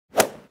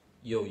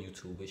Yo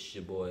YouTube, it's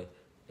your boy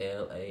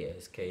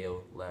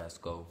LASKO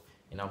Lasco,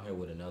 and I'm here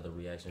with another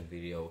reaction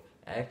video.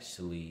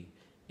 Actually,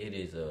 it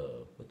is a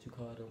what you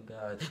call them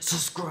guys?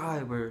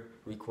 Subscriber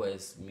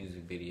request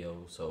music video.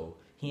 So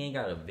he ain't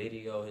got a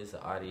video, it's an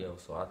audio.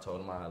 So I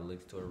told him I'd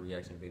look to a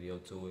reaction video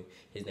to it.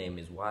 His name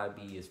is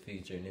YB, is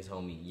featuring his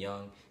homie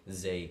Young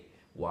Zay,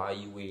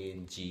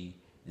 YUNG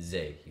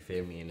Zay. You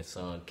feel me? And the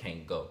song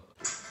Can't Go.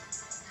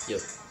 Yo.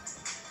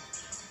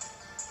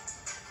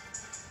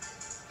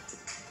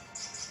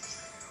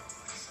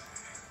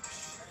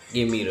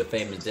 Give me the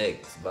famous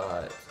Dex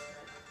vibes.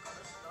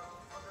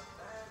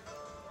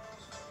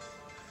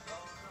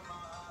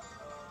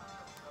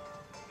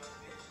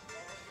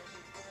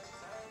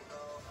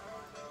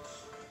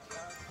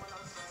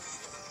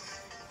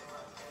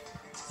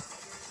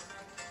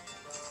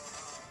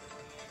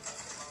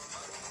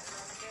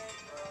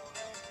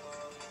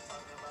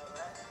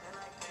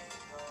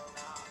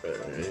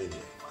 Hey.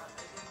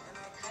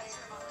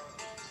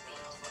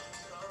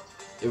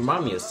 It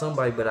remind me of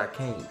somebody, but I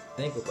can't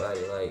think about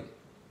it. Like,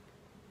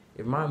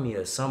 it remind me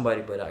of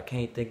somebody, but I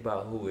can't think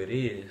about who it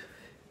is.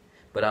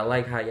 But I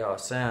like how y'all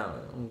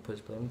sound. I'm gonna push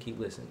play. I'm gonna keep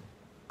listening.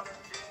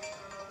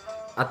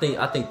 I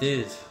think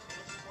this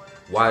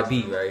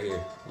YB right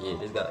here. Yeah,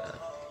 this guy.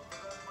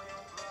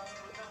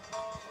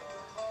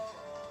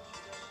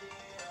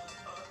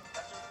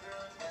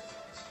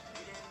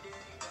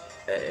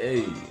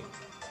 Hey.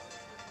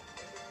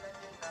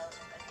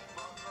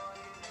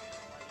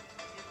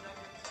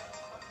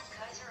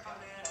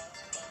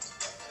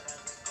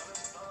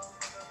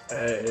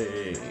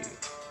 Hey.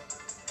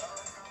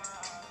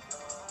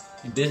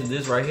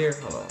 This right here,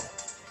 hold on.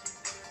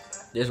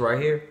 This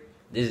right here,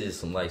 this is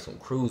some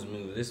cruise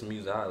music. This is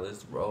music I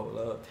let's roll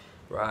up,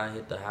 ride,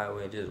 hit the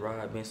highway, just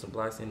ride, bend some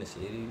blocks in the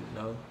city, you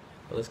know.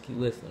 But let's keep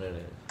listening to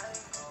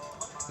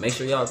that. Make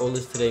sure y'all go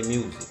listen to their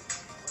music.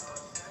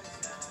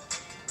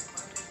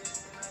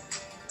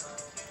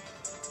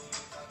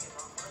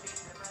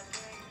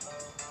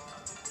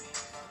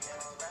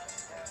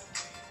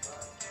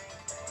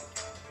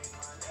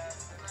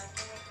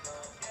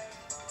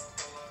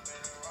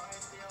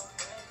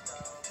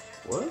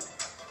 What?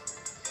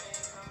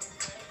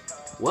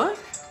 What?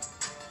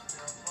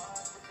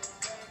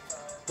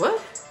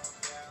 What?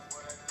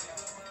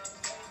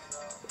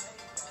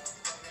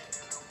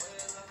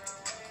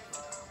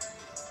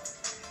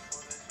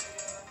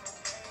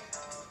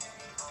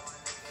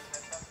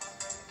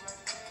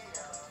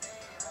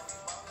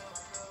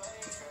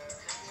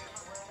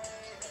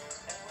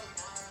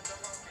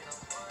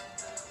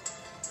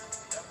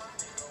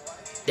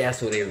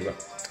 That's what they were.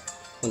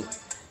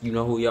 You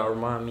know who y'all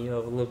remind me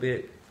of a little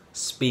bit?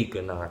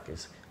 Speaker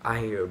knockers. I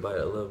hear about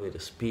a little bit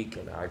of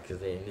speaker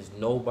knockers, and there's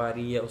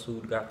nobody else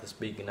who got the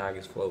speaker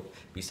knockers flow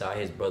besides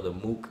his brother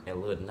Mook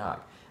and Lil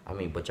Knock. I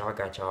mean, but y'all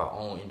got y'all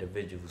own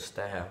individual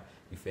style.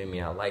 You feel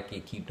me? I like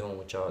it. Keep doing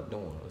what y'all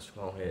doing. Let's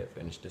go ahead and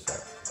finish this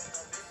out.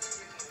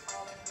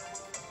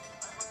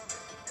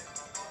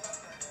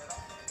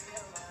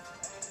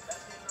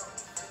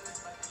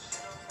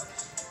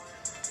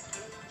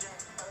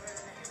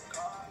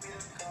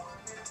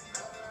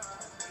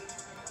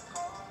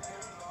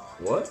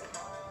 What?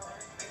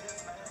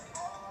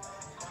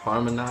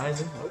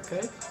 Harmonizing?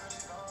 Okay.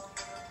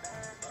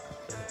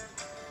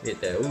 Hit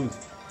that ooze.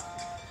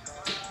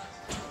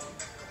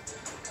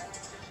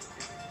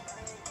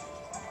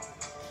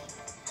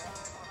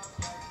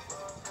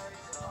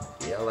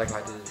 Yeah, I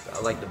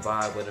like the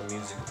vibe of the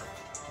music.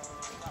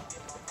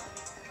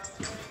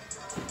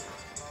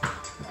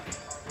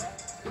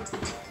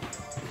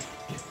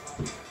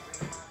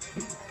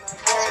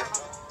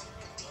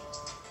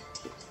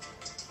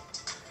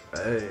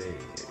 Hey,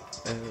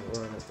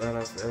 everyone thought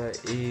I feel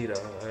like eat on.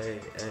 Hey,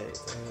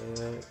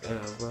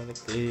 everyone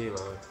eat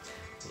on.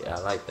 Yeah, I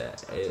like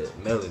that. Hey,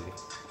 melody.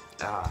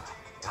 Yeah.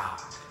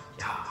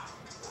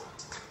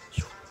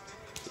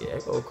 Yeah,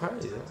 it go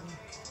crazy.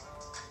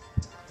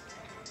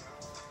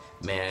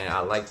 Man, I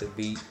like the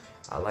beat.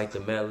 I like the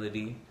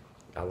melody.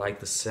 I like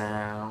the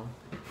sound.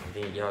 And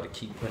then y'all to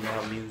keep putting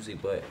out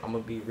music, but I'm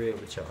gonna be real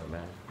with y'all,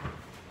 man.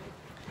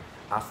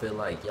 I feel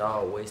like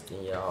y'all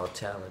wasting y'all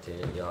talent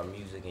and y'all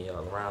music and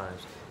y'all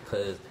rhymes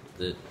because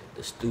the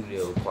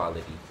studio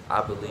quality.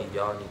 I believe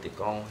y'all need to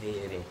go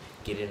ahead and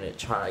get in a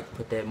try,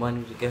 put that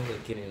money together,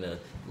 get in a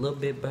little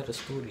bit better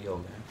studio,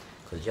 man.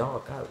 Because y'all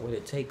got what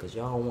it takes, because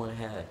y'all want to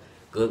have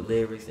good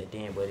lyrics and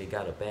then but it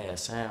got a bad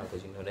sound,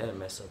 because you know that'll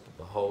mess up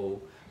a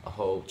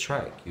whole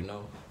track, you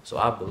know. So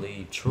I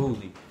believe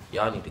truly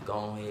y'all need to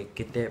go ahead,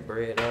 get that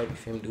bread up, you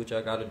feel me, do what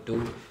y'all gotta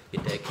do,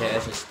 get that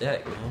cash and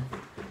stack, man.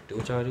 Do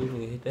what y'all do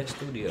and hit that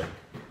studio.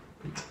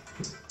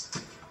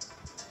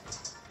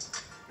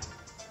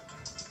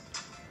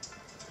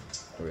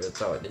 Real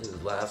talk, this is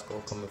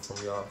Lasco coming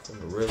from y'all, from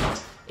the river.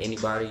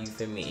 Anybody, you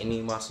feel me, any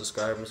of my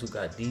subscribers who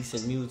got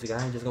decent music,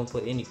 I ain't just gonna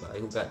put anybody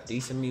who got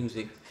decent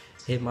music,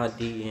 hit my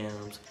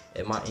DMs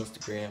at my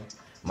Instagram.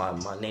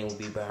 My name will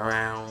be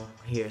around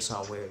here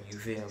somewhere, you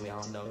feel me?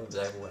 I don't know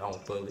exactly where I'm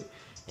gonna put it.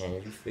 And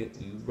if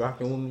you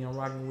rocking with me, I'm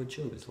rocking with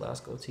you. It's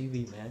Lasco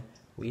TV, man.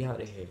 We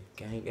out of here.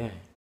 Gang,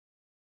 gang.